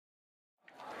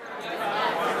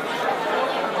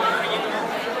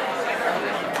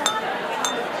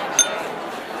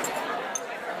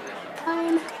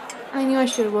I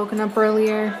should have woken up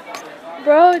earlier.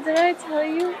 Bro, did I tell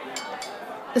you?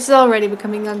 This is already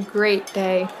becoming a great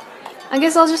day. I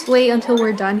guess I'll just wait until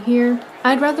we're done here.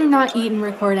 I'd rather not eat and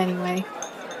record anyway.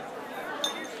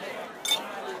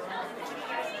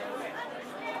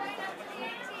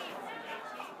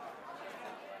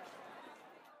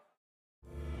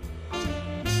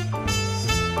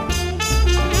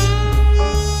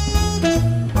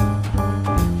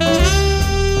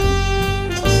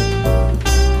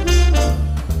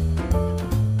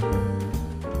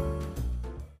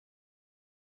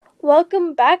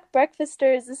 Welcome back,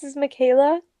 Breakfasters. This is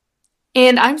Michaela.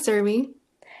 And I'm Surmi.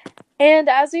 And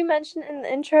as we mentioned in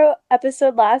the intro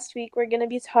episode last week, we're going to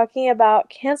be talking about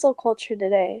cancel culture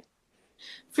today.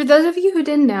 For those of you who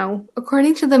didn't know,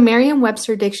 according to the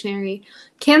Merriam-Webster Dictionary,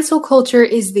 cancel culture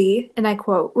is the, and I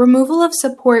quote, removal of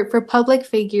support for public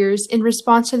figures in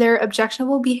response to their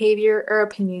objectionable behavior or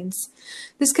opinions.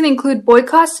 This can include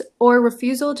boycotts or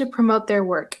refusal to promote their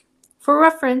work. For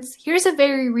reference, here's a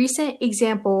very recent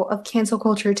example of cancel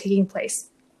culture taking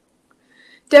place.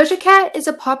 Doja Cat is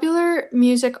a popular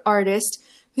music artist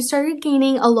who started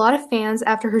gaining a lot of fans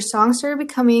after her songs started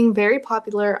becoming very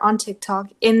popular on TikTok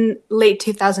in late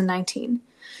 2019.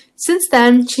 Since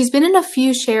then, she's been in a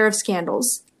few share of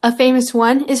scandals. A famous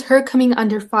one is her coming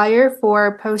under fire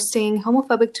for posting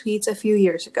homophobic tweets a few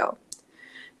years ago.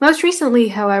 Most recently,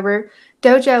 however,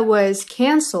 Doja was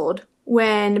canceled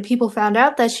when people found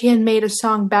out that she had made a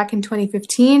song back in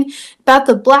 2015 about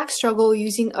the black struggle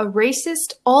using a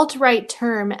racist alt-right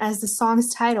term as the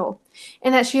song's title,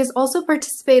 and that she has also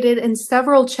participated in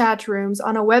several chat rooms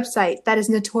on a website that is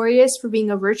notorious for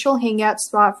being a virtual hangout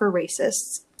spot for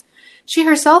racists. She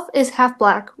herself is half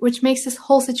black, which makes this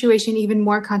whole situation even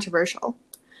more controversial.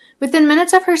 Within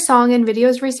minutes of her song and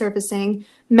videos resurfacing,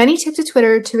 many took to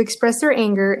Twitter to express their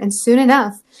anger, and soon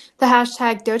enough, the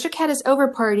hashtag Doja Cat is over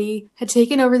party had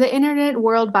taken over the internet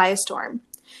world by a storm.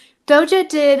 Doja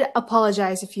did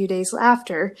apologize a few days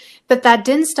after, but that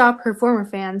didn't stop her former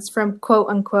fans from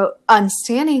quote-unquote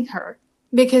unstanding her,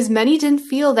 because many didn't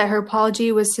feel that her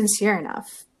apology was sincere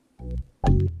enough.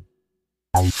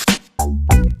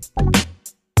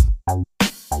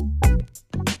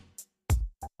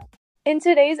 In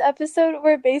today's episode,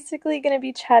 we're basically going to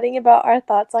be chatting about our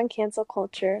thoughts on cancel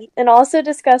culture and also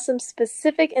discuss some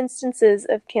specific instances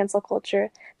of cancel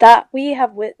culture that we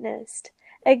have witnessed.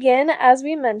 Again, as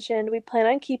we mentioned, we plan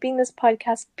on keeping this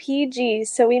podcast PG,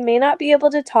 so we may not be able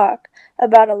to talk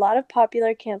about a lot of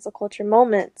popular cancel culture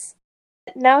moments.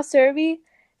 Now, Survi,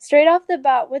 straight off the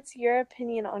bat, what's your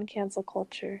opinion on cancel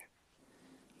culture?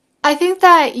 I think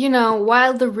that,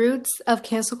 while the roots of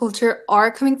cancel culture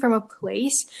are coming from a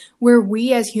place where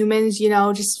we as humans,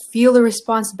 just feel the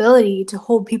responsibility to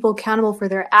hold people accountable for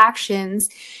their actions,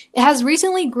 it has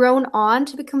recently grown on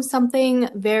to become something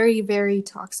very, very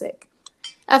toxic.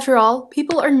 After all,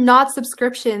 people are not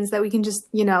subscriptions that we can just,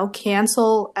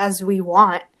 cancel as we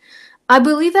want. I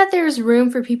believe that there's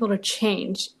room for people to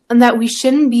change and that we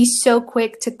shouldn't be so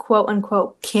quick to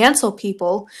quote-unquote cancel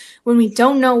people when we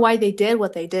don't know why they did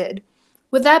what they did.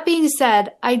 With that being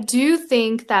said, I do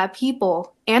think that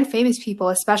people, and famous people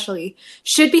especially,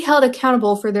 should be held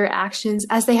accountable for their actions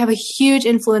as they have a huge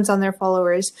influence on their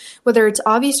followers, whether it's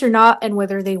obvious or not and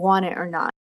whether they want it or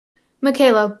not.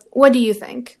 Michaela, what do you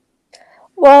think?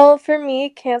 Well, for me,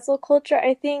 cancel culture,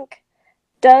 I think,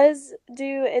 does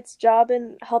do its job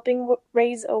in helping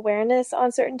raise awareness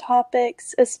on certain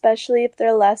topics, especially if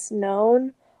they're less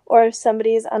known or if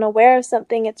somebody is unaware of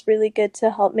something. It's really good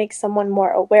to help make someone more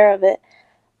aware of it.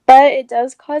 But it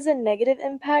does cause a negative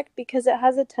impact because it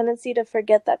has a tendency to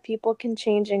forget that people can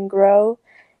change and grow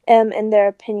in their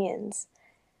opinions.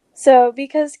 So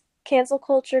because cancel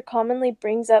culture commonly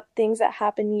brings up things that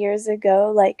happened years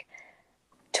ago, like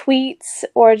tweets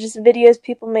or just videos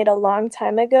people made a long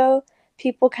time ago,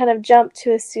 people kind of jump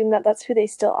to assume that that's who they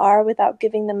still are without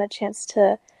giving them a chance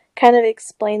to kind of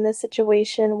explain the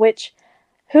situation, which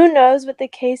who knows what the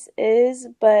case is,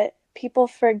 but people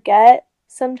forget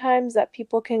sometimes that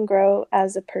people can grow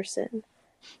as a person.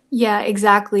 Yeah,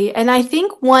 exactly. And I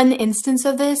think one instance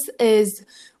of this is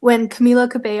when Camila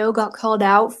Cabello got called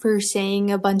out for saying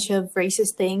a bunch of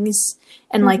racist things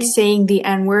and saying the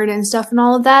N-word and stuff and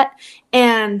all of that.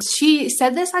 And she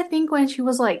said this, I think, when she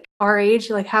was like our age,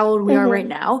 like how old we are right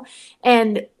now.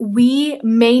 And we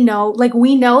know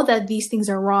that these things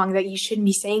are wrong, that you shouldn't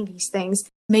be saying these things.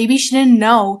 Maybe she didn't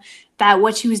know that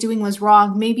what she was doing was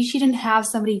wrong. Maybe she didn't have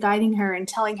somebody guiding her and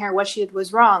telling her what she did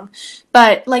was wrong.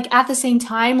 But at the same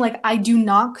time, I do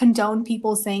not condone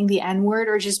people saying the N-word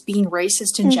or just being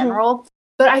racist in general.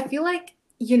 But I feel like,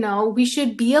 we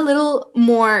should be a little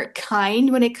more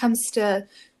kind when it comes to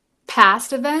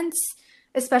past events.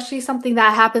 especially something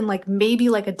that happened like maybe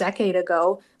like a decade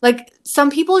ago. Like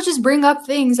some people just bring up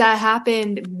things that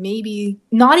happened maybe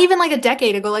not even like a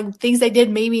decade ago, like things they did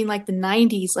maybe in like the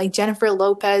 90s, like Jennifer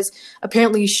Lopez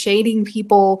apparently shading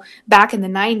people back in the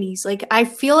 90s. Like I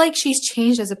feel like she's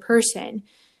changed as a person.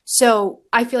 So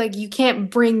I feel like you can't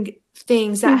bring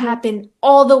things that Mm-hmm. happened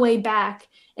all the way back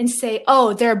and say,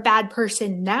 oh, they're a bad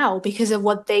person now because of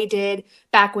what they did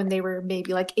back when they were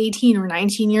maybe like 18 or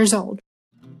 19 years old.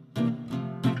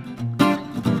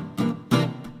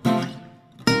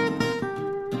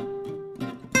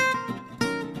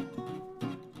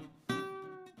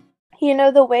 You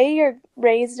know, the way you're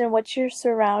raised and what you're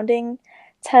surrounding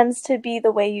tends to be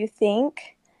the way you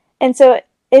think. And so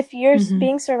if you're Mm-hmm.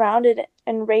 being surrounded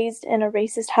and raised in a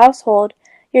racist household,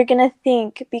 you're going to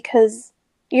think because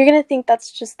you're going to think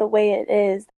that's just the way it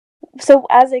is. So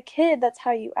as a kid, that's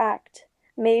how you act.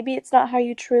 Maybe it's not how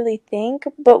you truly think,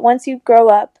 but once you grow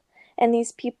up and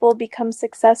these people become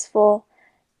successful,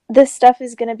 this stuff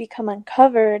is going to become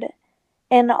uncovered.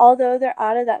 And although they're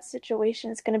out of that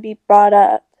situation, it's going to be brought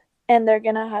up and they're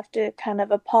going to have to kind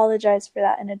of apologize for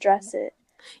that and address it.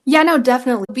 Yeah, no,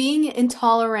 definitely. Being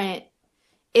intolerant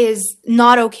is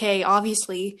not okay,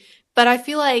 obviously. But I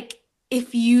feel like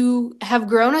if you have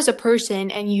grown as a person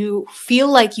and you feel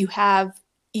like you have,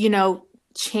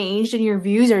 changed and your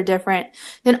views are different,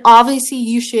 then obviously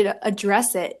you should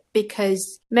address it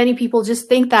because many people just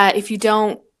think that if you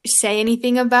don't say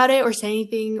anything about it or say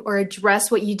anything or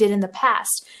address what you did in the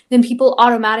past, then people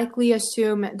automatically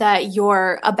assume that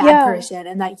you're a bad Yeah. person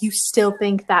and that you still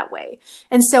think that way.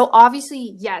 And so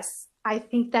obviously, yes, I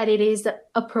think that it is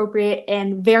appropriate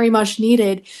and very much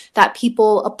needed that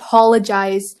people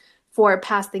apologize for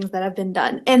past things that have been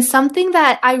done. And something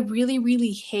that I really,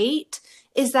 really hate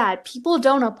is that people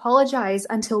don't apologize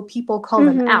until people call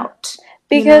them Mm-hmm. out, you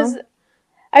Because know?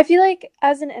 I feel like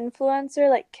as an influencer,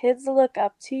 like kids look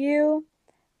up to you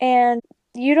and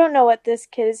you don't know what this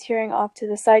kid is hearing off to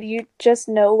the side. You just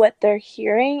know what they're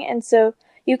hearing. And so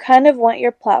you kind of want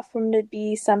your platform to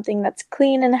be something that's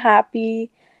clean and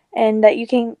happy and that you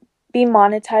can be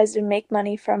monetized and make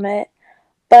money from it.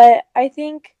 But I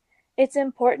think it's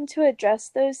important to address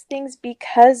those things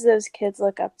because those kids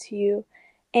look up to you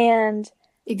and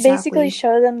basically Exactly.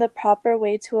 show them the proper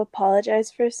way to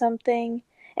apologize for something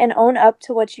and own up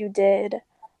to what you did.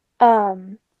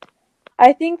 Um,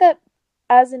 I think that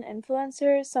as an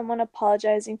influencer, someone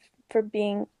apologizing for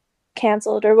being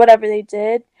canceled or whatever they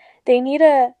did, they need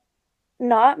to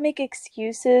not make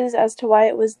excuses as to why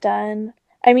it was done.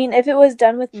 I mean, if it was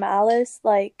done with malice,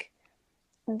 like,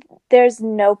 there's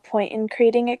no point in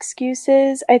creating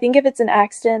excuses. I think if it's an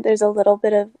accident, there's a little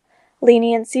bit of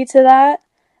leniency to that.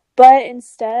 But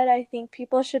instead, I think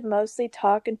people should mostly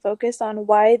talk and focus on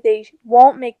why they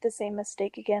won't make the same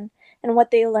mistake again and what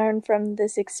they learned from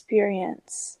this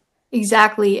experience.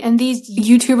 Exactly. And these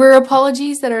YouTuber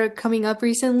apologies that are coming up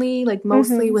recently, like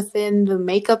mostly Mm-hmm. within the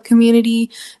makeup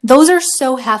community, those are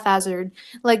so haphazard.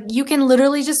 Like you can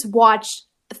literally just watch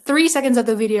 3 seconds of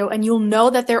the video and you'll know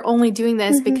that they're only doing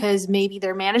this Mm-hmm. because maybe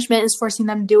their management is forcing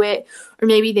them to do it, or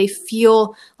maybe they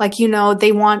feel like,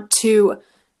 they want to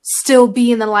still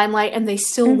be in the limelight and they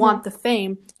still Mm-hmm. want the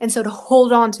fame. And so to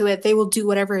hold on to it, they will do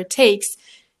whatever it takes.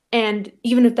 And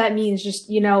even if that means just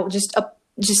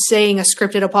saying a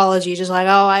scripted apology, just like,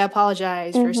 oh, I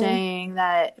apologize Mm-hmm.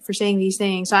 for saying these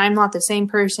things. I'm not the same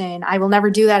person. I will never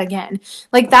do that again.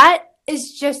 Like that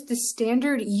is just the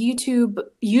standard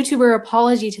YouTuber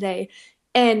apology today.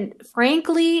 And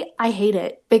frankly, I hate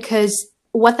it because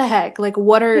what the heck? Like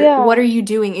what are Yeah. you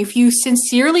doing? If you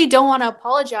sincerely don't want to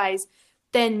apologize,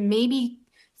 then maybe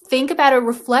think about it,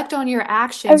 reflect on your I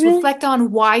actions, really reflect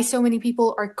on why so many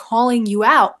people are calling you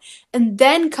out, and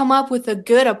then come up with a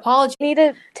good apology. need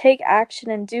to take action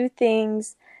and do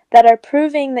things that are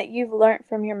proving that you've learned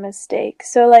from your mistake.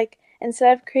 So, like,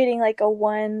 instead of creating like a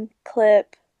one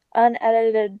clip,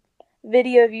 unedited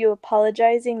video of you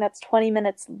apologizing that's 20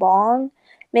 minutes long,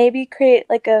 maybe create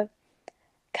like a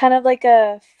kind of like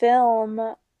a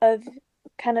film of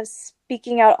kind of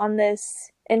speaking out on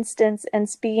this instance and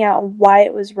speaking out why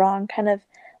it was wrong, kind of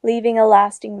leaving a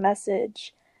lasting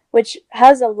message, which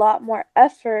has a lot more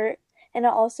effort and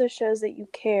it also shows that you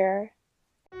care.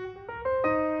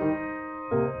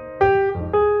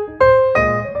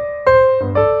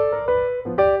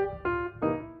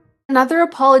 Another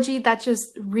apology that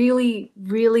just really,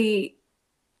 really,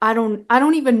 I don't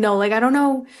even know. Like I don't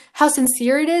know how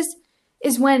sincere it is.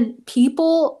 is when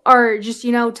people are just,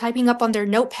 typing up on their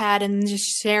notepad and just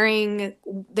sharing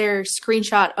their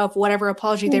screenshot of whatever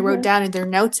apology they wrote Mm-hmm. down in their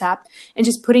notes app and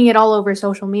just putting it all over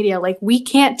social media. Like, we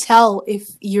can't tell if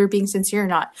you're being sincere or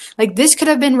not. Like, this could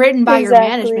have been written by your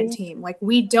management Exactly. team. Like,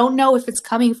 we don't know if it's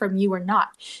coming from you or not.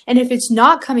 And if it's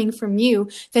not coming from you,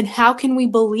 then how can we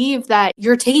believe that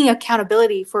you're taking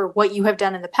accountability for what you have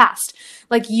done in the past?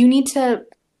 Like, you need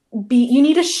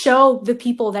to show the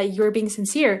people that you're being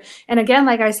sincere. And again,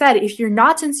 like I said, if you're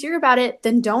not sincere about it,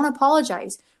 then don't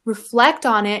apologize. Reflect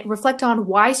on it. Reflect on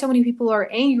why so many people are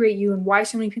angry at you and why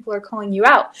so many people are calling you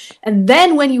out. And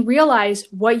then when you realize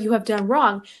what you have done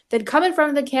wrong, then come in front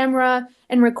of the camera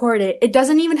and record it. It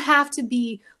doesn't even have to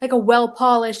be like a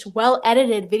well-polished,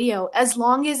 well-edited video, as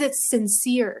long as it's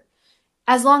sincere.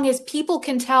 As long as people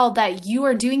can tell that you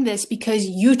are doing this because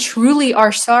you truly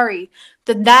are sorry,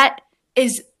 then that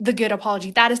is the good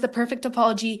apology. That is the perfect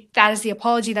apology. That is the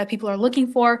apology that people are looking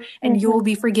for, and you will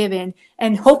be forgiven.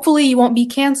 And hopefully you won't be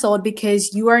canceled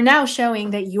because you are now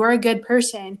showing that you are a good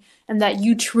person and that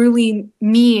you truly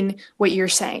mean what you're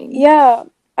saying. Yeah,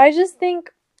 I just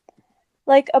think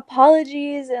like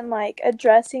apologies and like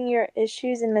addressing your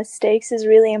issues and mistakes is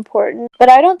really important. But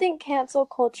I don't think cancel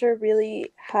culture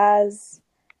really has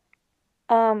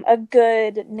a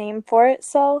good name for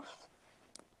itself.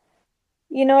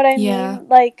 You know what I Yeah. mean?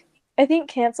 Like, I think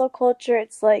cancel culture,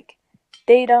 it's like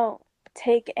they don't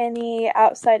take any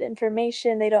outside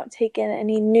information, they don't take in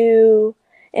any new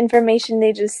information,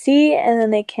 they just see and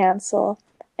then they cancel.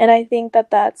 And I think that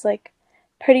that's like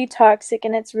pretty toxic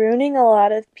and it's ruining a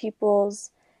lot of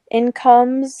people's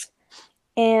incomes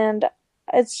and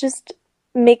it's just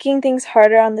making things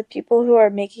harder on the people who are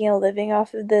making a living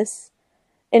off of this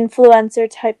influencer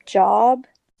type job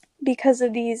because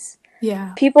of these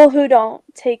Yeah. people who don't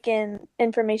take in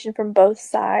information from both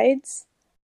sides.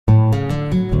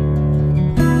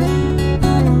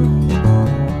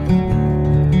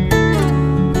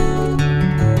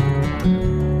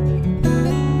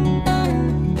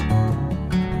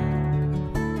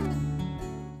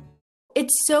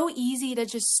 It's so easy to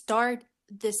just start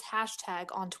this hashtag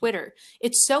on Twitter.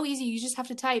 It's so easy. You just have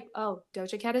to type, oh,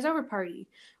 Doja Cat is over party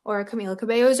or Camila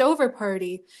Cabello is over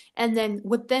party. And then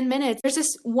within minutes, there's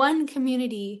this one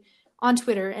community on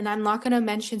Twitter, and I'm not going to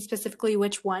mention specifically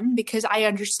which one because I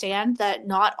understand that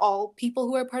not all people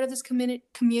who are part of this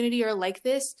community are like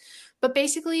this. But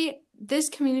basically, this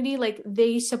community, like,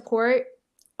 they support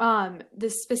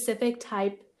this specific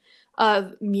type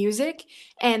of music,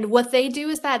 and what they do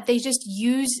is that they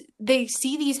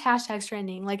see these hashtags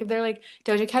trending. Like, if they're like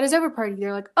Doja Cat is over party,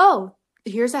 they're like, oh,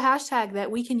 here's a hashtag that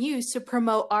we can use to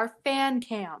promote our fan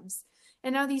cams.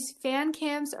 And now these fan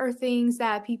cams are things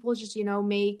that people just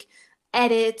make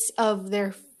edits of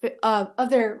their oh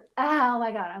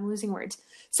my god, I'm losing words.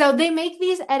 So they make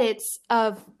these edits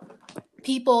of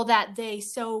people that they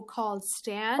so-called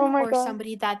stan Oh my or god.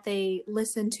 somebody that they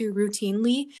listen to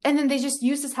routinely, and then they just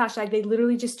use this hashtag. They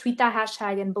literally just tweet that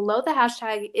hashtag, and below the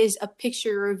hashtag is a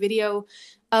picture or a video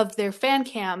of their fan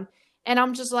cam. And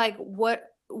I'm just like, what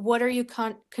are you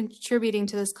contributing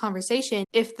to this conversation?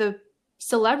 If the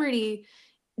celebrity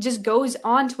just goes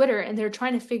on Twitter and they're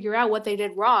trying to figure out what they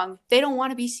did wrong, they don't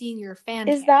want to be seeing your fan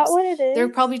Is that cams. what it They're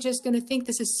is? probably just going to think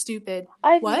this is stupid.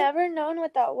 I've What? never known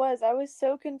what that was. I was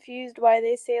so confused why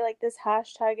they say like this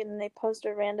hashtag and then they post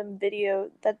a random video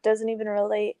that doesn't even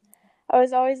relate. I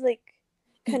was always like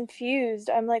confused.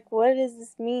 I'm like, what does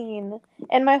this mean?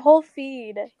 And my whole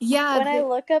feed, Yeah, when I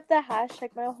look up the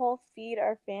hashtag, my whole feed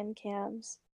are fan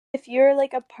cams. If you're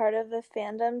like a part of the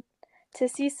fandom, to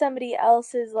see somebody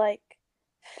else's like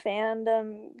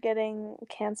fandom getting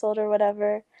canceled or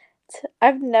whatever,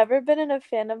 I've never been in a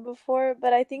fandom before,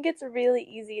 but I think it's really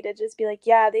easy to just be like,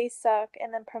 yeah, they suck,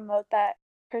 and then promote that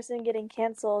person getting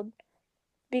canceled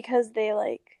because they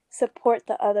like support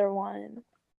the other one.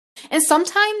 and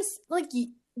sometimes, like,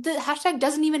 the hashtag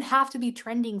doesn't even have to be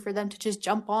trending for them to just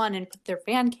jump on and put their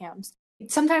fan cams.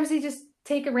 Sometimes they just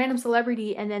take a random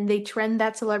celebrity and then they trend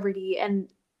that celebrity. And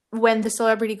when the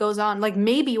celebrity goes on, like,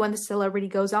 maybe when the celebrity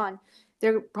goes on,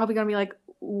 they're probably gonna be like,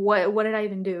 what did I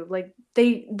even do? Like,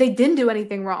 they didn't do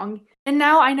anything wrong. And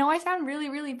now I know I sound really,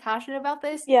 really passionate about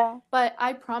this, Yeah. but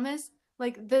I promise,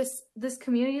 like, this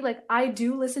community, like, I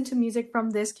do listen to music from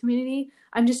this community.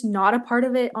 I'm just not a part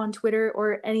of it on Twitter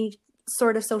or any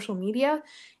sort of social media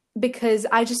because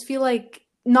I just feel like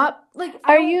not like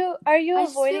Are you I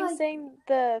just feel avoiding like saying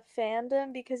the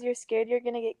fandom because you're scared you're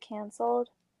gonna get canceled?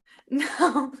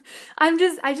 no, I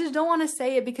just don't want to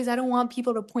say it because I don't want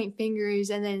people to point fingers,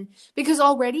 and then because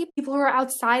already people who are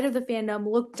outside of the fandom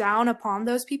look down upon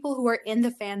those people who are in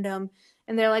the fandom,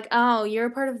 and they're like, "Oh, you're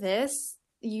a part of this?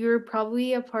 you're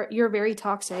probably you're very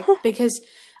toxic because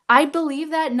I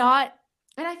believe that not,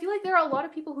 and I feel like there are a lot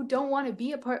of people who don't want to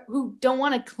be a part, who don't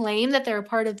want to claim that they're a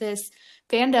part of this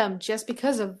fandom just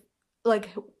because of like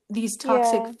these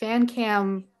toxic Yeah. fan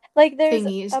cam Like, there's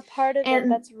thingies. a part of it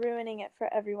And that's ruining it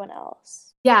for everyone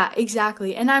else. yeah,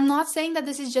 exactly. And I'm not saying that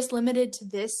this is just limited to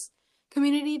this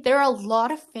community. There are a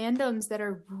lot of fandoms that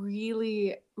are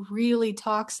really, really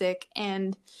toxic,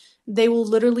 and they will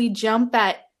literally jump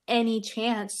at any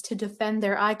chance to defend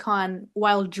their icon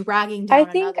while dragging I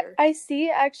down think another. I see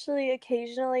actually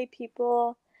occasionally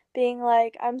people being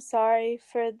like, I'm sorry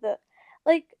for the.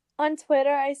 Like, on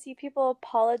Twitter, I see people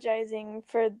apologizing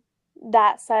for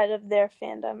that side of their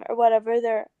fandom or whatever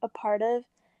they're a part of.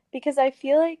 Because I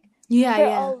feel like Yeah, for a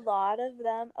yeah. lot of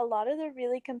them, a lot of the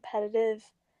really competitive,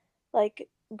 like,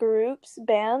 groups,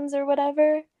 bands, or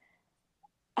whatever,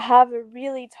 have a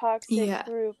really toxic Yeah.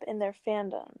 group in their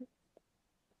fandom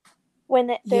when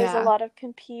there's a Yeah. lot of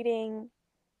competing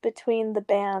between the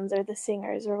bands or the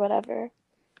singers or whatever.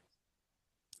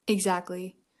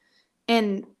 Exactly.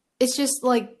 And it's just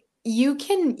like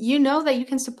you know that you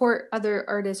can support other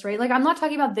artists, right? Like I'm not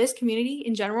talking about this community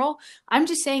in general. I'm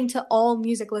just saying to all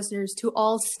music listeners, to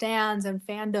all stans and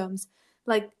fandoms,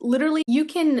 like literally you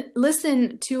can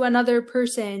listen to another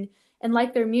person and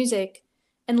like their music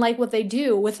and like what they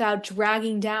do without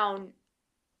dragging down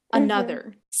Mm-hmm.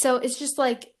 another. So it's just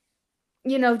like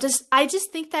just I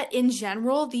just think that in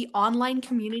general, the online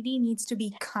community needs to be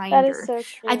That is kinder. so I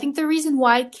true. think the reason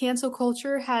why cancel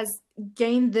culture has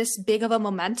gained this big of a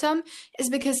momentum is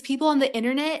because people on the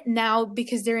internet now,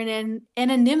 because they're in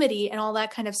anonymity and all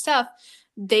that kind of stuff,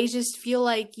 they just feel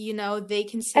like, they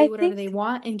can say I whatever they think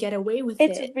want and get away with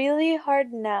it's it. really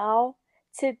hard now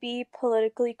to be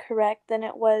politically correct than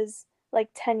it was like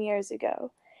 10 years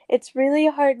ago. It's really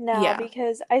hard now Yeah,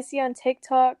 because I see on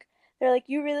TikTok, they're like,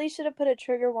 you really should have put a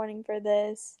trigger warning for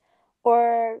this.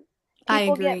 Or I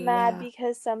people get agree. mad Yeah.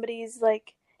 because somebody's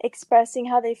like expressing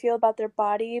how they feel about their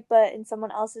body, but in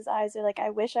someone else's eyes, they're like, I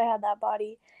wish I had that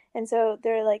body. And so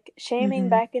they're like shaming Mm-hmm.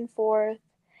 back and forth,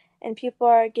 and people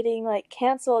are getting like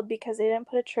canceled because they didn't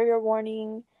put a trigger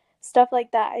warning, stuff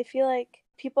like that. I feel like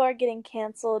people are getting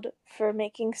canceled for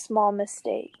making small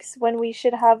mistakes when we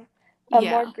should have a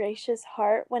more Yeah. gracious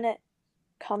heart when it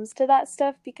comes to that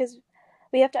stuff, because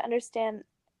we have to understand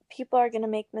people are going to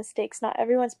make mistakes. Not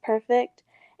everyone's perfect.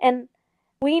 And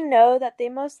we know that they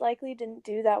most likely didn't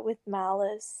do that with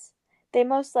malice. They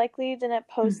most likely didn't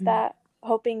post Mm-hmm. that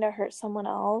hoping to hurt someone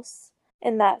else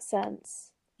in that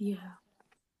sense. Yeah.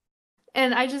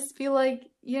 And I just feel like,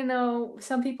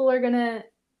 some people are gonna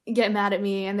get mad at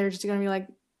me and they're just gonna be like,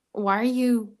 why are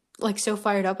you like so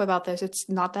fired up about this? It's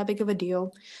not that big of a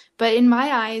deal. But in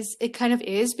my eyes, it kind of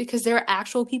is because there are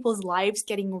actual people's lives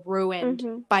getting ruined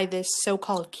Mm-hmm. by this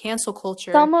so-called cancel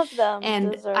culture. Some of them And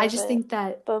I deserve just it, think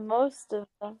that, but most of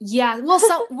them. yeah,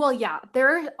 well, yeah,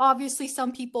 there are obviously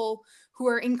some people who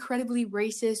are incredibly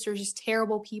racist or just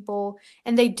terrible people,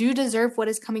 and they do deserve what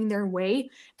is coming their way.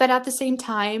 But at the same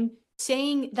time,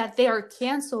 saying that they are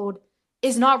canceled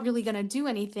is not really going to do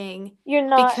anything You're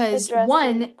not because addressing the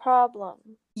one, problem.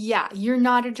 yeah, you're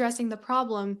not addressing the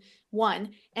problem,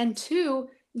 one, and two,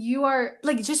 you are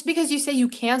like just because you say you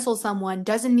cancel someone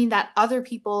doesn't mean that other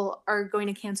people are going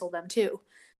to cancel them too.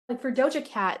 Like for Doja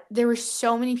Cat, there were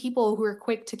so many people who were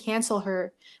quick to cancel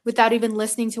her without even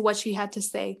listening to what she had to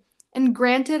say. And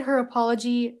granted, her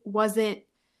apology wasn't,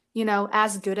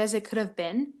 as good as it could have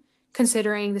been,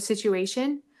 considering the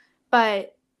situation.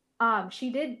 But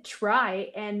she did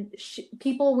try, and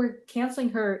people were canceling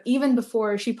her even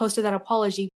before she posted that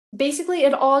apology. Basically,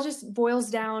 it all just boils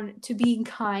down to being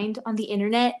kind on the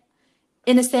internet,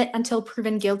 innocent until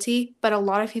proven guilty, but a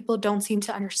lot of people don't seem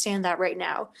to understand that right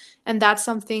now. And that's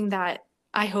something that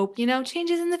I hope,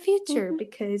 changes in the future Mm-hmm.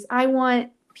 because I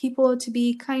want people to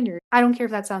be kinder. I don't care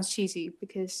if that sounds cheesy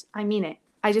because I mean it.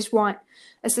 I just want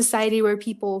a society where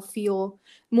people feel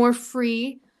more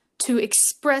free to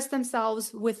express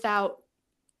themselves without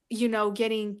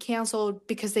getting canceled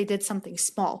because they did something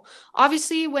small.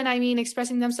 Obviously, when I mean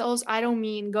expressing themselves, I don't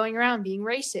mean going around being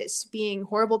racist, being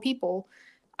horrible people.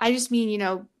 I just mean,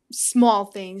 small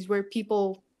things where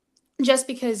people, just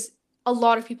because a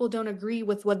lot of people don't agree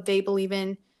with what they believe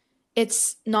in,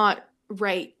 it's not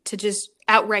right to just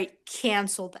outright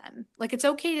cancel them. Like, it's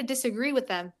okay to disagree with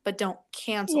them, but don't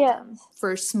cancel Yes. them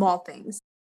for small things.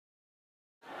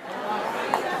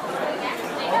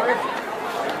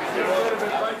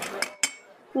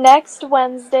 Next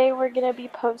Wednesday, we're going to be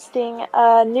posting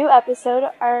a new episode,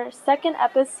 our second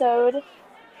episode,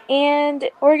 and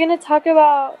we're going to talk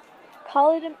about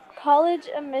college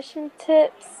admission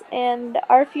tips and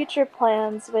our future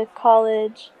plans with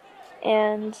college,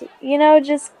 and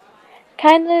just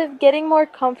kind of getting more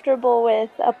comfortable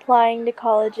with applying to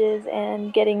colleges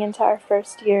and getting into our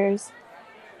first years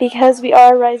because we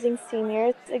are rising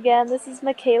seniors. Again, this is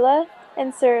Michaela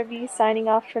and Surabhi signing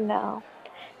off for now.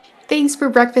 Thanks for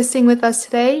breakfasting with us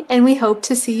today, and we hope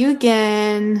to see you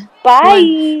again.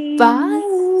 Bye! Bye!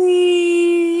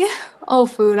 Oh,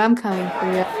 food, I'm coming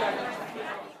for you.